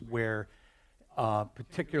news where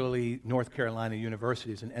particularly North Carolina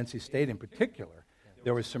universities and NC State in particular,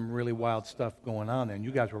 there was some really wild stuff going on there, and you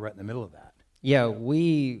guys were right in the middle of that. Yeah,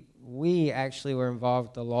 we actually were involved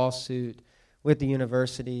with the lawsuit with the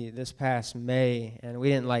university this past May, and we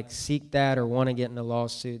didn't seek that or want to get in the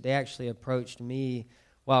lawsuit. They actually approached me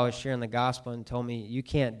while I was sharing the gospel and told me, you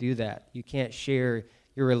can't do that. You can't share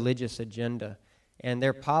your religious agenda. And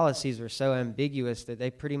their policies were so ambiguous that they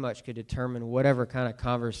pretty much could determine whatever kind of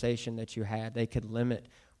conversation that you had. They could limit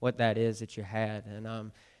what that is that you had.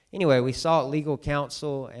 And anyway, we sought legal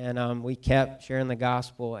counsel, and we kept sharing the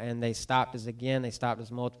gospel, and they stopped us again. They stopped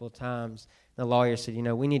us multiple times. The lawyer said,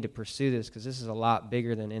 we need to pursue this because this is a lot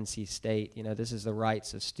bigger than NC State. This is the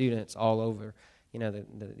rights of students all over,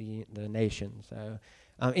 the nation. So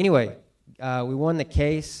anyway, we won the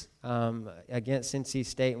case against NC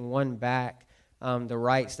State and won back the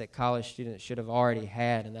rights that college students should have already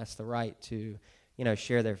had, and that's the right to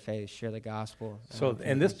share their faith, share the gospel. So,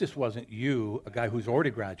 and this just wasn't you, a guy who's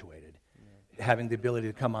already graduated, having the ability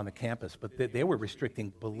to come on the campus, but they were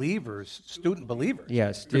restricting believers, student believers,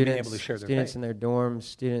 yeah, from being able to share their students faith. in their dorms,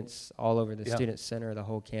 students all over the student center, the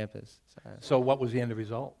whole campus. So what was the end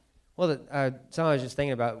result? Well, something I was just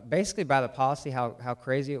thinking about, basically by the policy, how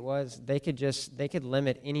crazy it was, they could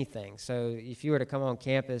limit anything. So if you were to come on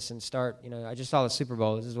campus and start, I just saw the Super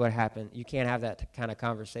Bowl, this is what happened. You can't have that kind of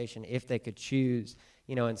conversation if they could choose,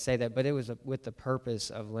 and say that. But it was with the purpose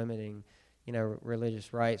of limiting,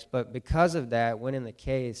 religious rights. But because of that, when in the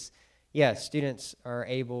case, yes, students are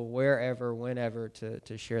able wherever, whenever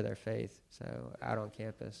to share their faith. So out on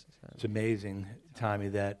campus. So. It's amazing, Tommy,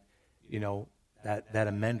 that, that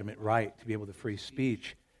amendment right to be able to free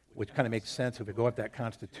speech, which kind of makes sense. If we go up that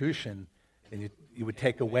Constitution, then you would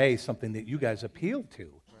take away something that you guys appealed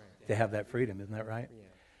to have that freedom. Isn't that right?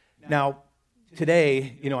 Yeah. Now,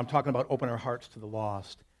 today, I'm talking about open our hearts to the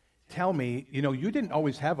lost. Tell me, you didn't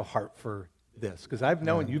always have a heart for this, because I've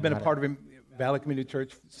known you've been a part of Valley Community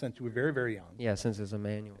Church since you were very, very young. Yeah, since it was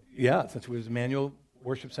Emmanuel. Yeah, since it was Emmanuel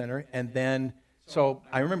Worship Center. And then, so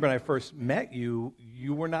I remember when I first met you,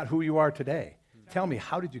 you were not who you are today. Tell me,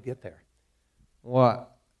 how did you get there? Well,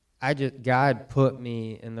 God put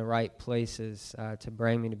me in the right places to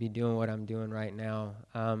bring me to be doing what I'm doing right now.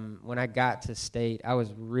 When I got to State, I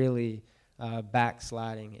was really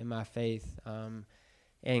backsliding in my faith,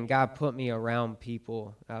 and God put me around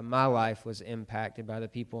people. My life was impacted by the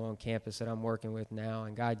people on campus that I'm working with now,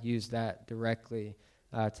 and God used that directly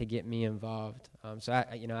to get me involved. So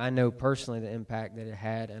I know personally the impact that it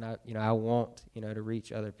had, and I want to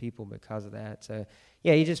reach other people because of that. So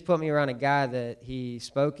yeah, He just put me around a guy that He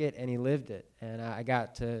spoke it and He lived it, and I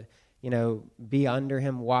got to be under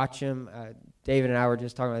Him, watch Him. David and I were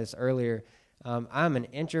just talking about this earlier. I'm an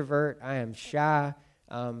introvert. I am shy,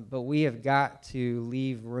 but we have got to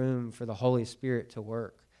leave room for the Holy Spirit to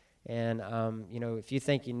work. And, if you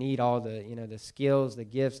think you need all the, the skills, the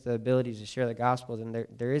gifts, the abilities to share the gospel, then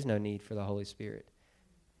there is no need for the Holy Spirit.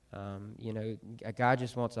 God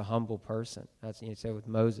just wants a humble person. That's, so with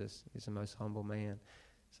Moses, he's the most humble man.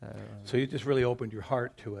 So you just really opened your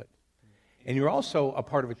heart to it. And you're also a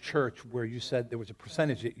part of a church where you said there was a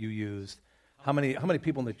percentage that you used. How many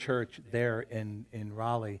people in the church there in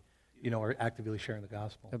Raleigh, are actively sharing the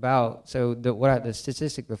gospel? The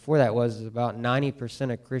statistic before that was about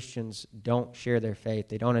 90% of Christians don't share their faith.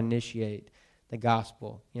 They don't initiate the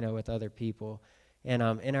gospel, with other people. And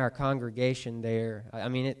in our congregation there, I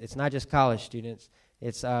mean, it's not just college students.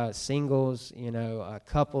 It's singles,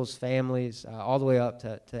 couples, families, all the way up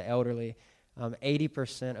to elderly.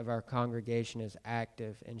 80% of our congregation is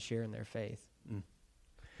active and sharing their faith. Mm.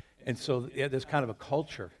 And so there's kind of a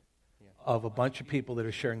culture of a bunch of people that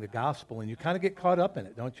are sharing the gospel, and you kind of get caught up in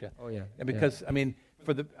it, don't you? Oh, yeah. And because,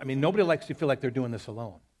 nobody likes to feel like they're doing this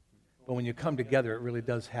alone. But when you come together, it really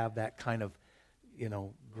does have that kind of,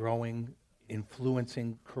 growing,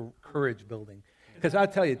 influencing, courage building. Because I'll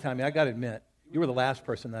tell you, Tommy, I got to admit, you were the last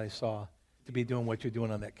person that I saw to be doing what you're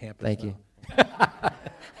doing on that campus. Thank you.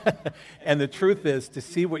 And the truth is, to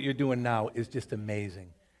see what you're doing now is just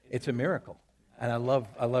amazing. It's a miracle. And I love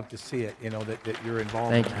to see it, that you're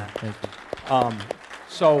involved in that. Thank you.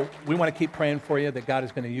 So we want to keep praying for you that God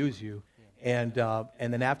is going to use you. And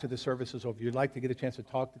then after the service is over, if you'd like to get a chance to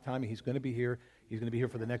talk to Tommy, he's going to be here. He's going to be here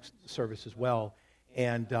for the next service as well.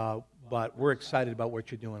 But we're excited about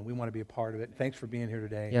what you're doing. We want to be a part of it. Thanks for being here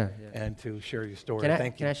today and to share your story.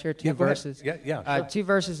 Thank you. Can I share two verses? Yeah, sure. Two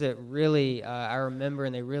verses that really I remember,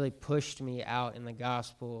 and they really pushed me out in the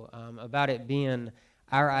gospel about it being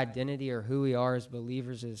our identity or who we are as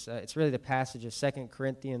believers. It's really the passage of 2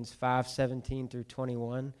 Corinthians 5:17 through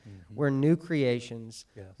 21. Mm-hmm. We're new creations.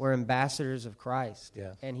 Yes. We're ambassadors of Christ.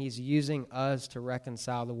 Yes. And he's using us to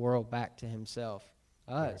reconcile the world back to himself.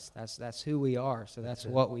 Us. Right. That's who we are. So that's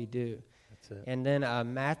what we do. That's it. And then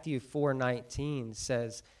Matthew 4:19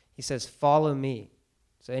 says, he says, follow me.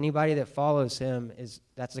 So anybody that follows him,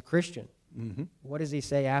 that's a Christian. Mm-hmm. What does he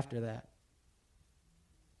say after that?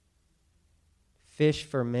 Fish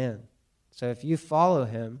for men. So if you follow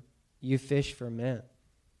him, you fish for men.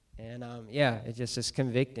 And it just is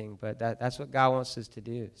convicting, but that's what God wants us to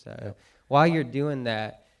do. So while you're doing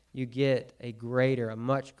that, you get a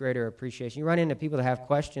much greater appreciation. You run into people that have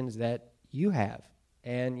questions that you have.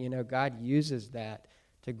 And, God uses that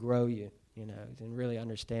to grow you, and really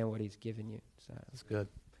understand what he's given you. So that's good.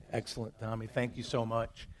 Excellent, Tommy. Thank you so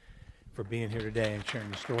much for being here today and sharing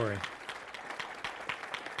your story.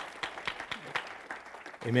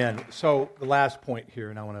 Amen. So the last point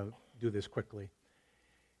here, and I want to do this quickly,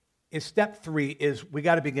 is step 3 is we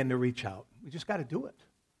got to begin to reach out. We just got to do it.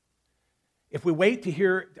 If we wait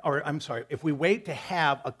if we wait to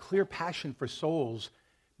have a clear passion for souls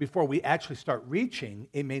before we actually start reaching,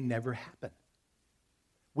 it may never happen.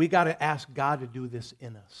 We got to ask God to do this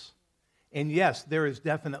in us. And yes, there is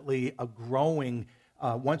definitely a growing,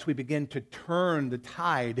 once we begin to turn the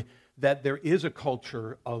tide, that there is a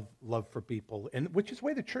culture of love for people, and which is the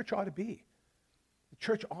way the church ought to be. The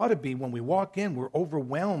church ought to be, when we walk in, we're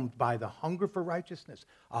overwhelmed by the hunger for righteousness,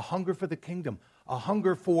 a hunger for the kingdom, a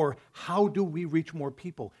hunger for how do we reach more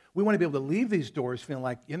people. We want to be able to leave these doors feeling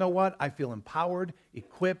like, you know what, I feel empowered,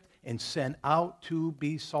 equipped, and sent out to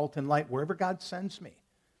be salt and light wherever God sends me.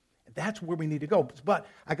 That's where we need to go. But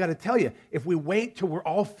I got to tell you, if we wait till we're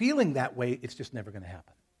all feeling that way, it's just never going to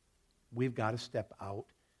happen. We've got to step out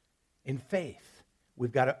in faith.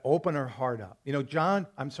 We've got to open our heart up.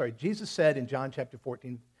 Jesus said in John chapter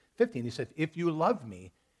 14, 15, he said, if you love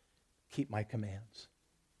me, keep my commands.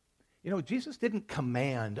 Jesus didn't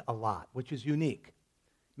command a lot, which is unique.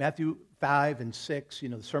 Matthew 5 and 6,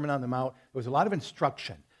 the Sermon on the Mount, there was a lot of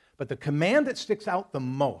instruction. But the command that sticks out the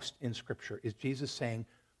most in Scripture is Jesus saying,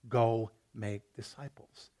 go make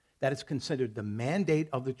disciples. That is considered the mandate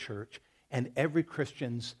of the church and every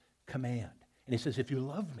Christian's command. And he says, if you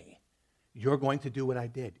love me, you're going to do what I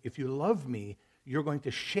did. If you love me, you're going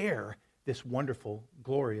to share this wonderful,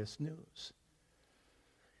 glorious news.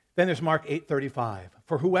 Then there's Mark 8:35.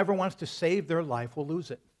 For whoever wants to save their life will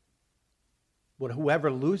lose it. But whoever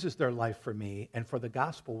loses their life for me and for the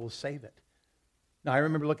gospel will save it. Now, I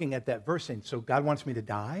remember looking at that verse saying, so God wants me to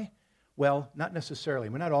die? Well, not necessarily.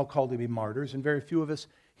 We're not all called to be martyrs, and very few of us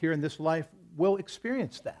here in this life will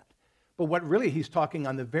experience that. But what really he's talking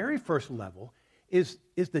on the very first level is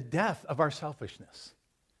the death of our selfishness,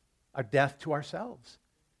 our death to ourselves,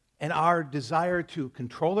 and our desire to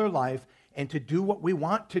control our life and to do what we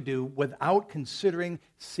want to do without considering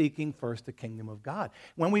seeking first the kingdom of God.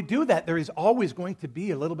 When we do that, there is always going to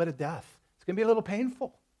be a little bit of death. It's going to be a little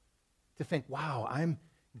painful to think, wow, I'm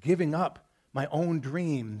giving up my own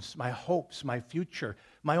dreams, my hopes, my future,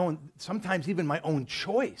 my own, sometimes even my own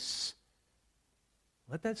choice.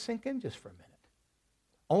 Let that sink in just for a minute.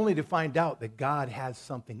 Only to find out that God has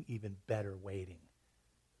something even better waiting.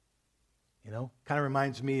 Kind of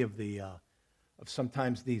reminds me of of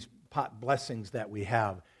sometimes these pot blessings that we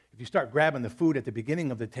have. If you start grabbing the food at the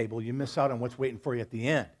beginning of the table, you miss out on what's waiting for you at the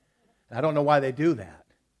end. And I don't know why they do that.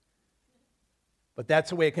 But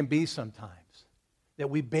that's the way it can be sometimes. That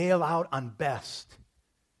we bail out on best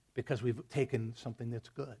because we've taken something that's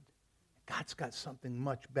good. God's got something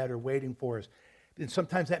much better waiting for us. And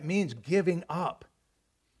sometimes that means giving up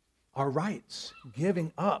our rights,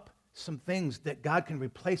 giving up some things that God can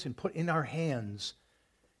replace and put in our hands.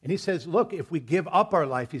 And he says, look, if we give up our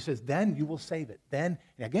life, he says, then you will save it. Then,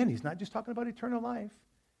 and again, he's not just talking about eternal life.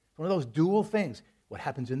 It's one of those dual things. What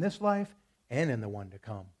happens in this life and in the one to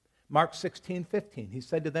come. Mark 16:15, he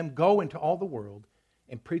said to them, go into all the world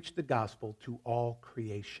and preach the gospel to all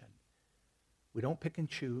creation. We don't pick and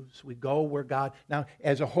choose. We go where God... Now,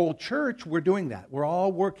 as a whole church, we're doing that. We're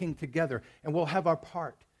all working together, and we'll have our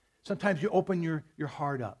part. Sometimes you open your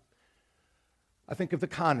heart up. I think of the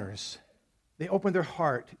Connors. They opened their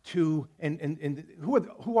heart to... And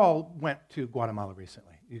who all went to Guatemala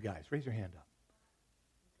recently? You guys, raise your hand up.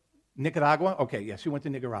 Nicaragua? Okay, yes, you went to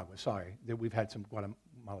Nicaragua. Sorry, we've had some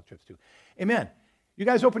Guatemala trips too. Amen. You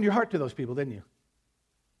guys opened your heart to those people, didn't you?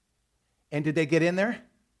 And did they get in there?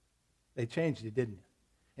 They changed it, didn't you?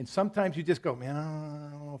 And sometimes you just go, man,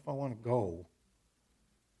 I don't know if I want to go.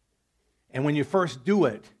 And when you first do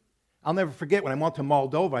it, I'll never forget when I went to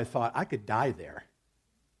Moldova, I thought I could die there.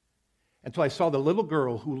 Until I saw the little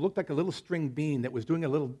girl who looked like a little string bean that was doing a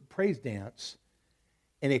little praise dance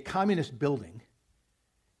in a communist building.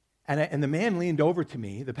 And the man leaned over to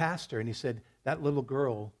me, the pastor, and he said, that little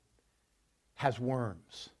girl has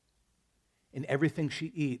worms. And everything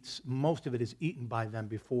she eats, most of it is eaten by them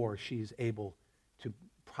before she's able to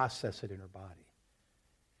process it in her body.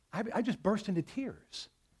 I just burst into tears.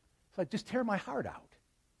 It's like, just tear my heart out.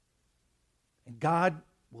 And God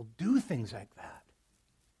will do things like that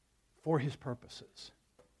for his purposes,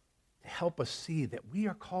 to help us see that we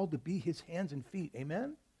are called to be his hands and feet.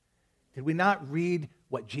 Amen? Did we not read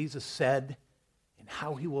what Jesus said and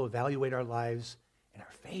how he will evaluate our lives and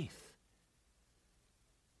our faith?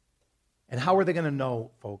 And how are they going to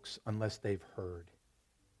know, folks, unless they've heard?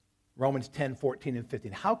 Romans 10:14 and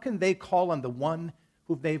 15. How can they call on the one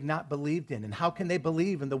whom they've not believed in? And how can they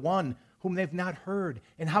believe in the one whom they've not heard?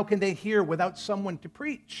 And how can they hear without someone to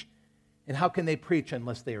preach? And how can they preach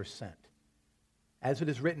unless they are sent? As it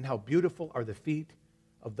is written, how beautiful are the feet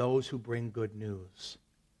of those who bring good news.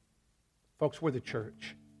 Folks, we're the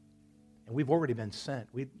church, and we've already been sent.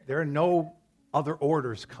 There are no other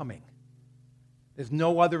orders coming. There's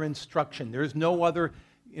no other instruction. There's no other,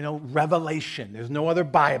 revelation. There's no other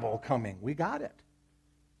Bible coming. We got it.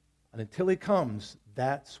 And until he comes,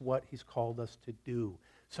 that's what he's called us to do.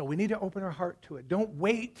 So we need to open our heart to it. Don't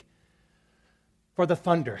wait for the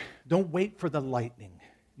thunder. Don't wait for the lightning.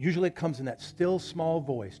 Usually it comes in that still, small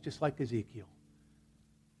voice, just like Ezekiel.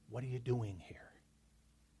 What are you doing here?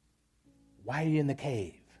 Why are you in the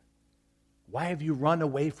cave? Why have you run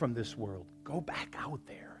away from this world? Go back out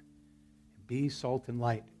there. Be salt and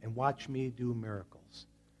light, and watch me do miracles.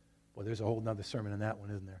 Well, there's a whole other sermon in that one,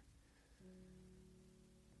 isn't there?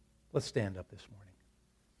 Let's stand up this morning.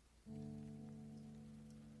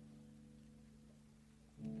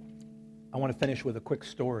 I want to finish with a quick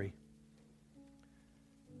story.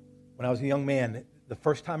 When I was a young man, the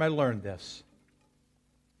first time I learned this,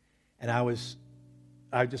 and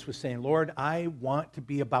I just was saying, Lord, I want to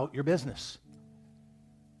be about your business.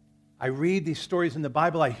 I read these stories in the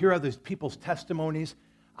Bible. I hear other people's testimonies.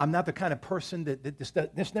 I'm not the kind of person that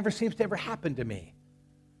this never seems to ever happen to me.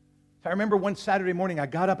 So I remember one Saturday morning, I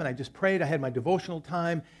got up and I just prayed. I had my devotional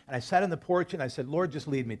time, and I sat on the porch and I said, Lord, just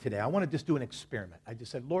lead me today. I want to just do an experiment. I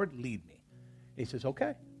just said, Lord, lead me. And he says,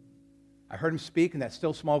 okay. I heard him speak in that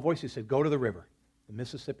still small voice. He said, go to the river, the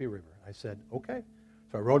Mississippi River. I said, okay.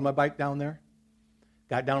 So I rode my bike down there,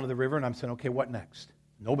 got down to the river, and I'm saying, okay, what next?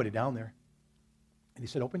 Nobody down there. And he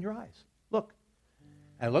said, open your eyes. Look.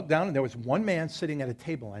 And I looked down, and there was one man sitting at a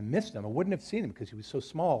table. I missed him. I wouldn't have seen him because he was so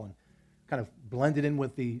small and kind of blended in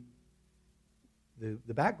with the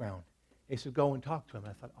background. He said, go and talk to him.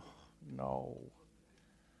 And I thought, oh, no.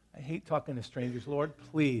 I hate talking to strangers. Lord,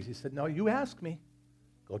 please. He said, no, you ask me.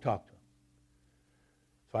 Go talk to him.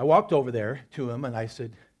 So I walked over there to him, and I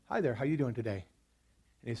said, hi there, how you doing today?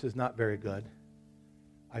 And he says, not very good.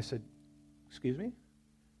 I said, excuse me?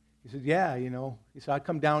 He said, yeah, He said, I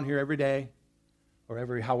come down here every day,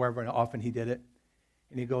 or however often he did it.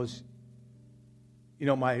 And he goes,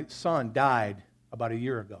 my son died about a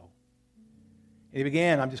year ago. And he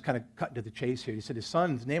began, I'm just kind of cutting to the chase here. He said his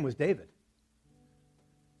son's name was David.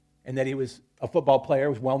 And that he was a football player,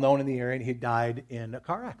 was well known in the area, and he died in a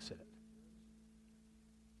car accident.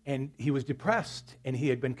 And he was depressed, and he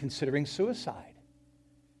had been considering suicide.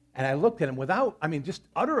 And I looked at him just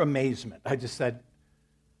utter amazement. I just said,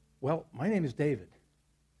 well, my name is David.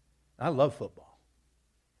 I love football.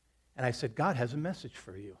 And I said, God has a message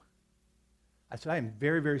for you. I said, I am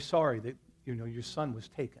very, very sorry that your son was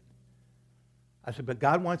taken. I said, but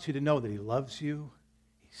God wants you to know that he loves you.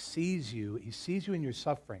 He sees you. He sees you in your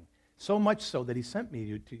suffering. So much so that he sent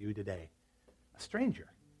me to you today, a stranger,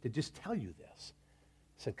 to just tell you this.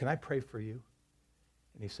 I said, can I pray for you?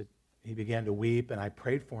 And he began to weep, and I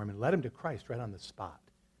prayed for him and led him to Christ right on the spot.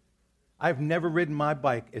 I've never ridden my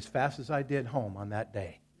bike as fast as I did home on that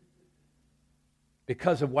day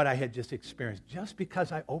because of what I had just experienced, just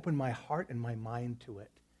because I opened my heart and my mind to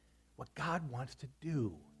it, what God wants to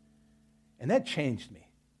do. And that changed me.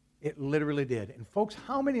 It literally did. And folks,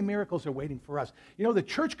 how many miracles are waiting for us? The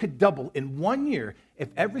church could double in 1 year if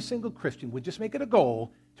every single Christian would just make it a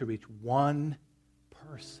goal to reach one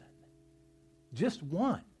person. Just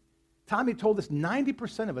one. Tommy told us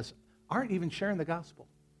 90% of us aren't even sharing the gospel.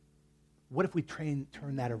 What if we turn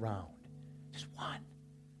that around? Just one.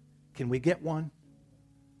 Can we get one?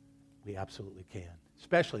 We absolutely can,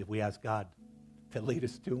 especially if we ask God to lead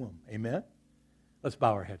us to him. Amen? Let's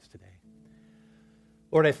bow our heads today.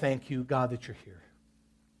 Lord, I thank you, God, that you're here.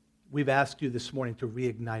 We've asked you this morning to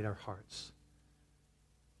reignite our hearts.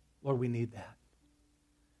 Lord, we need that.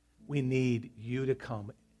 We need you to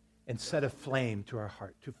come and set a flame to our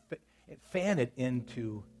heart, to fan it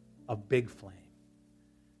into a big flame,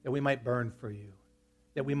 that we might burn for you,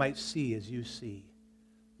 that we might see as you see.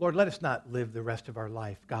 Lord, let us not live the rest of our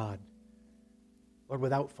life, God, Lord,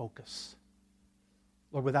 without focus.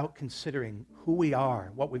 Lord, without considering who we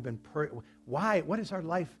are, what we've been, what is our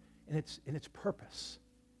life in its purpose.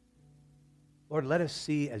 Lord, let us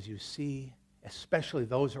see as you see, especially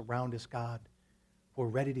those around us, God, who are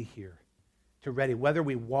ready to hear, whether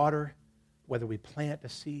we water, whether we plant a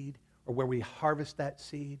seed, or where we harvest that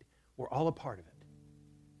seed, we're all a part of it.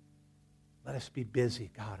 Let us be busy,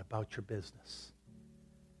 God, about your business.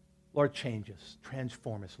 Lord, change us,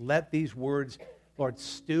 transform us. Let these words, Lord,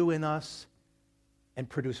 stew in us and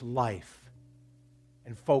produce life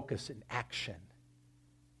and focus and action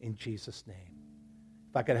in Jesus' name.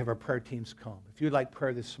 If I could have our prayer teams come. If you'd like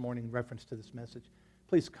prayer this morning in reference to this message,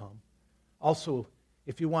 please come. Also,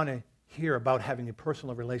 if you want to hear about having a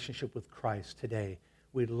personal relationship with Christ today,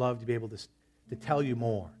 we'd love to be able to tell you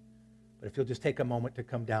more. But if you'll just take a moment to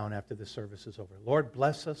come down after the service is over. Lord,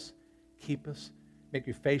 bless us, keep us, make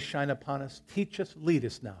your face shine upon us, teach us, lead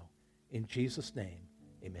us now. In Jesus' name,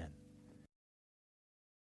 amen.